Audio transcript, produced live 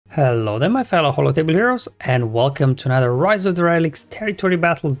Hello there my fellow holotable heroes, and welcome to another Rise of the Relics territory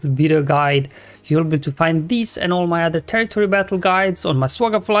battles video guide. You'll be able to find these and all my other territory battle guides on my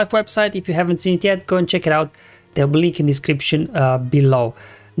SWGOH for Life website. If you haven't seen it yet, go and check it out. There'll be a link in the description below.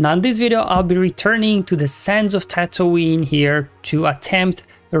 Now in this video I'll be returning to the sands of Tatooine here to attempt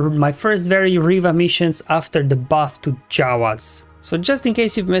my first very Reva missions after the buff to Jawas. So just in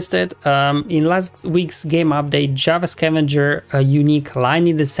case you've missed it, in last week's game update, Java Scavenger, a unique line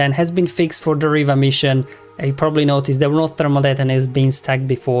in the sand, has been fixed for the Reva mission. You probably noticed there were no thermal detonators being stacked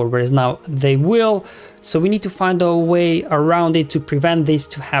before, whereas now they will. So we need to find a way around it to prevent this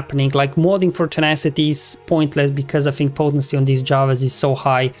to happening. Like modding for tenacity is pointless because I think potency on these Javas is so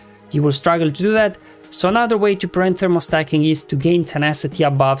high, you will struggle to do that. So another way to prevent thermal stacking is to gain tenacity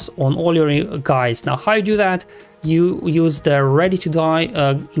buffs on all your guys. Now how you do that? You use the ready to die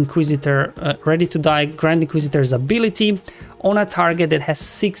Grand Inquisitor's ability on a target that has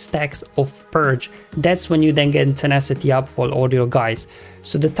 6 stacks of purge. That's when you then get tenacity up for all your guys.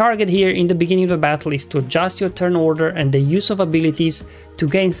 So the target here in the beginning of the battle is to adjust your turn order and the use of abilities to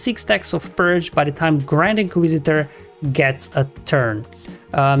gain 6 stacks of purge by the time Grand Inquisitor gets a turn.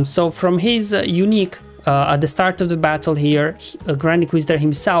 So from his unique at the start of the battle here, Grand Inquisitor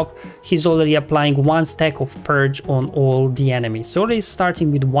himself, he's already applying 1 stack of purge on all the enemies. So already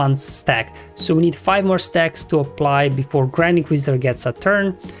starting with 1 stack. So we need 5 more stacks to apply before Grand Inquisitor gets a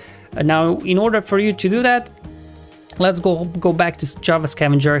turn. Now, in order for you to do that, let's go back to Java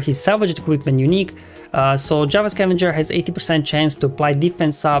Scavenger, his salvaged equipment unique. So Java Scavenger has 80% chance to apply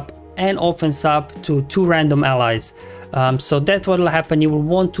defense up and offense up to 2 random allies. So that's what will happen. You will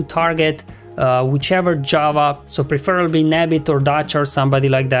want to target whichever Java, so preferably Nabbit or Dacha or somebody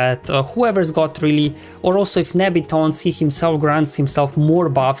like that, whoever's got really, or also if Nabbit taunts, he himself grants himself more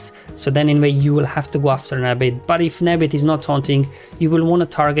buffs, so then anyway you will have to go after Nabbit. But if Nabbit is not taunting, you will want to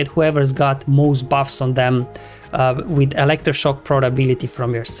target whoever's got most buffs on them with Electroshock Prod ability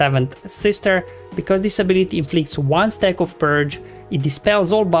from your 7th sister, because this ability inflicts 1 stack of purge. It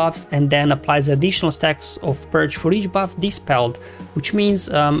dispels all buffs and then applies additional stacks of purge for each buff dispelled, which means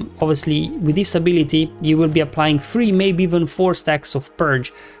obviously with this ability you will be applying 3, maybe even 4 stacks of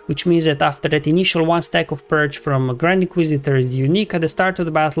purge, which means that after that initial 1 stack of purge from Grand Inquisitor is unique at the start of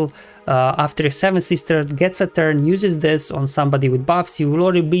the battle, after your 7th sister gets a turn, uses this on somebody with buffs, you will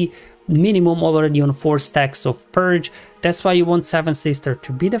already be minimum already on 4 stacks of purge. That's why you want 7th sister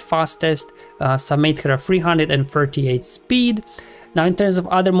to be the fastest, so I made her a 338 speed. Now in terms of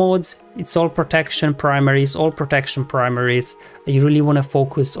other modes, it's all protection primaries, You really want to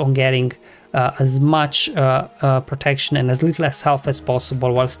focus on getting as much protection and as little as health as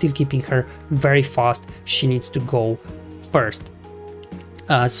possible while still keeping her very fast. She needs to go first.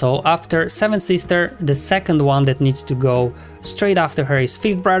 So after 7th sister, the second one that needs to go straight after her is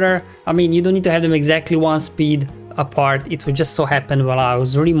 5th brother. I mean, you don't need to have them exactly 1 speed apart. It would just so happen while I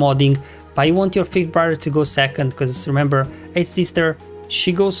was remodding. But you want your 5th brother to go second, because remember, 8th sister,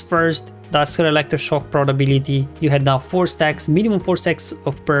 she goes first, does her Electroshock Prod ability. You had now 4 stacks, minimum 4 stacks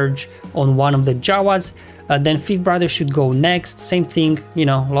of purge on one of the Jawas. Then 5th brother should go next, same thing, you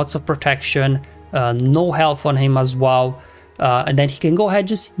know, lots of protection, no health on him as well. And then he can go ahead,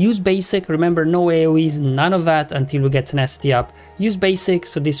 just use basic. Remember, no AoEs, none of that until we get tenacity up. Use basic,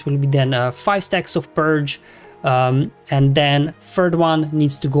 so this will be then 5 stacks of purge. And then 3rd one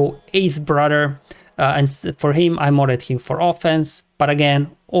needs to go 8th brother, and for him I modded him for offense, but again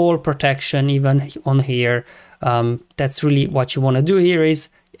all protection even on here. That's really what you want to do here is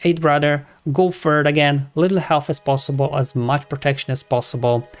 8th brother, go 3rd, again little health as possible, as much protection as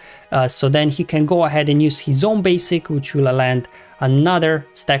possible, so then he can go ahead and use his own basic, which will land another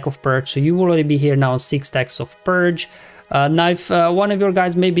stack of purge. So you will already be here now on 6 stacks of purge. Now if one of your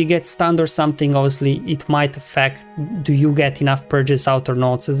guys maybe gets stunned or something, obviously it might affect do you get enough purges out or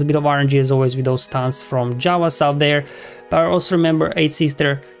not. So there's a bit of RNG as always with those stuns from Jawas out there. But also remember 8th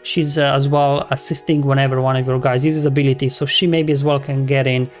sister, she's as well assisting whenever one of your guys uses ability, so she maybe as well can get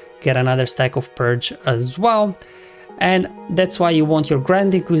another stack of purge as well. And that's why you want your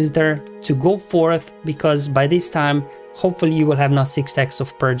Grand Inquisitor to go 4th, because by this time hopefully you will have now 6 stacks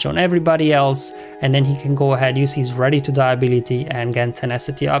of purge on everybody else, and then he can go ahead, use his ready to die ability and get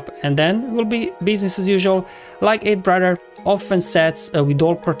tenacity up, and then it will be business as usual. Like 8th brother, offense sets with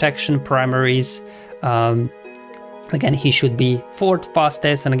all protection primaries. Again, he should be 4th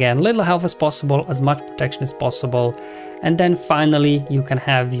fastest, and again little health as possible, as much protection as possible. And then finally you can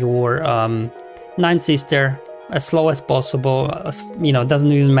have your 9th sister as slow as possible, as, you know, doesn't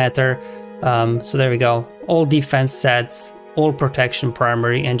even matter. So there we go, all defense sets, all protection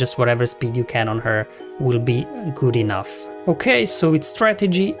primary, and just whatever speed you can on her will be good enough. Okay, so with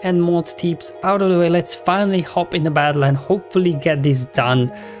strategy and mod tips out of the way, let's finally hop in the battle and hopefully get this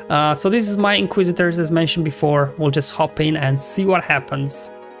done. So this is my Inquisitors, as mentioned before. We'll just hop in and see what happens.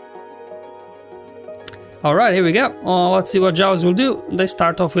 Alright, here we go. Let's see what Jawas will do. They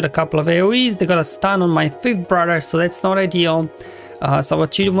start off with a couple of AoEs. They got a stun on my 5th brother, so that's not ideal. So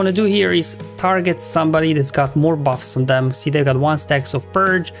what you want to do here is target somebody that's got more buffs on them. See, they got 1 stack of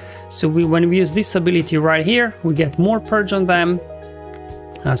purge. So when we use this ability right here, we get more purge on them.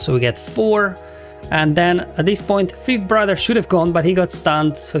 So we get 4. And then at this point, 5th brother should have gone, but he got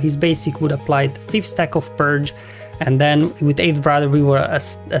stunned. So his basic would apply the 5th stack of purge. And then with 8th brother, we were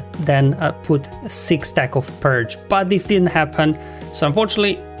put a 6 stack of purge. But this didn't happen. So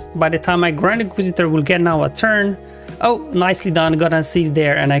unfortunately, by the time my Grand Inquisitor will get now a turn. Oh, nicely done, got an assist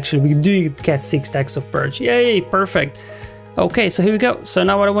there, and actually we do get 6 stacks of purge. Yay, perfect. Okay, so here we go. So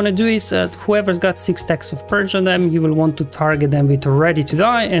now what I want to do is whoever's got 6 stacks of purge on them, you will want to target them with ready to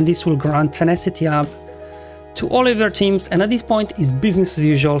die, and this will grant tenacity up to all of their teams. And at this point is business as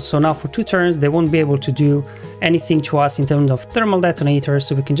usual. So now for 2 turns they won't be able to do anything to us in terms of thermal detonators,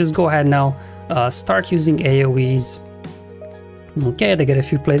 so we can just go ahead now, start using AoEs. Okay, they get a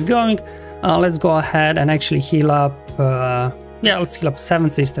few plays going. Let's go ahead and actually heal up. Yeah, let's heal up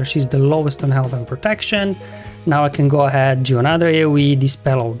 7th sister. She's the lowest on health and protection. Now I can go ahead, do another AoE,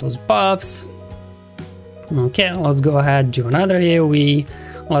 dispel all those buffs. Okay, let's go ahead, do another AoE.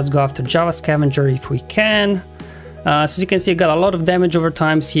 Let's go after Jawa Scavenger if we can. So as you can see, I got a lot of damage over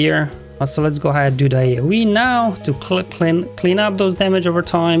times here. So let's go ahead and do the AoE now to clean up those damage over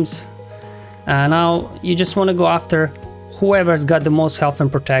times. Now you just want to go after whoever's got the most health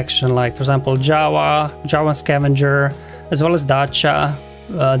and protection, like for example Jawa Scavenger, as well as Dacha.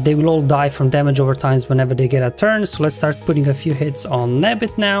 They will all die from damage over times whenever they get a turn. So let's start putting a few hits on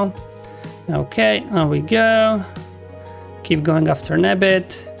Nebbit now. Okay, there we go. Keep going after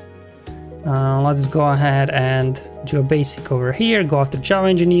Nebbit. Let's go ahead and do a basic over here. Go after Jawa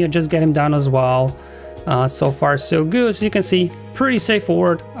Engineer, just get him down as well. So far so good. So you can see, pretty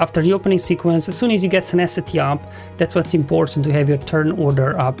straightforward. After the opening sequence, as soon as you get tenacity up, that's what's important, to have your turn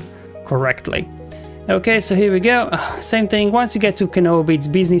order up correctly. Okay, so here we go. Same thing, once you get to Kenobi, it's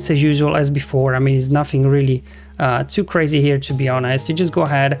business as usual as before. I mean, it's nothing really too crazy here, to be honest. You just go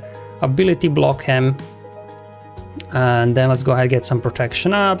ahead, ability block him, and then let's go ahead and get some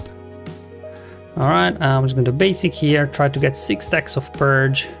protection up. Alright, I'm just going to basic here, try to get 6 stacks of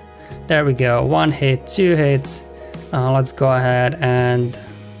purge. There we go, 1 hit, 2 hits. Let's go ahead and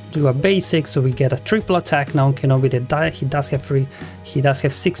do a basic, so we get a triple attack now on Kenobi. He does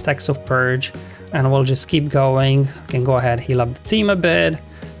have 6 stacks of purge, and we'll just keep going. We can go ahead, heal up the team a bit,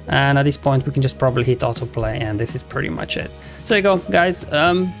 and at this point we can just probably hit autoplay, and this is pretty much it. So there you go, guys.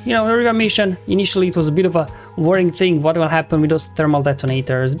 You know, the Reva mission, initially it was a bit of a worrying thing, what will happen with those thermal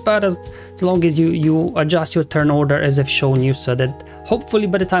detonators, but as long as you adjust your turn order as I've shown you, so that hopefully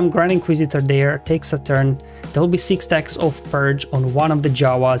by the time Grand Inquisitor there takes a turn, there will be 6 stacks of purge on one of the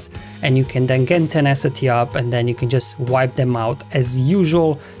Jawas, and you can then get tenacity up, and then you can just wipe them out as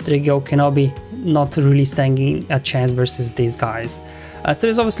usual. There you go, Kenobi not really standing a chance versus these guys. So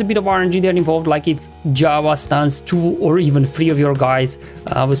there's obviously a bit of RNG there involved, like if Jawa stuns 2 or even 3 of your guys,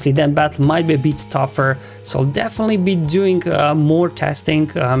 obviously then battle might be a bit tougher. So I'll definitely be doing more testing.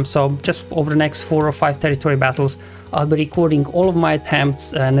 So just over the next 4 or 5 territory battles, I'll be recording all of my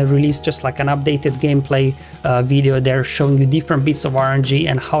attempts and I release just like an updated gameplay video there showing you different bits of RNG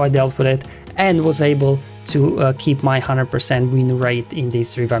and how I dealt with it, and was able to keep my 100% win rate in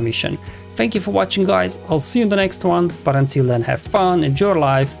this Reva mission. Thank you for watching, guys. I'll see you in the next one, but until then, have fun, enjoy your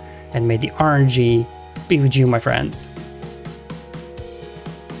life, and may the RNG be with you, my friends.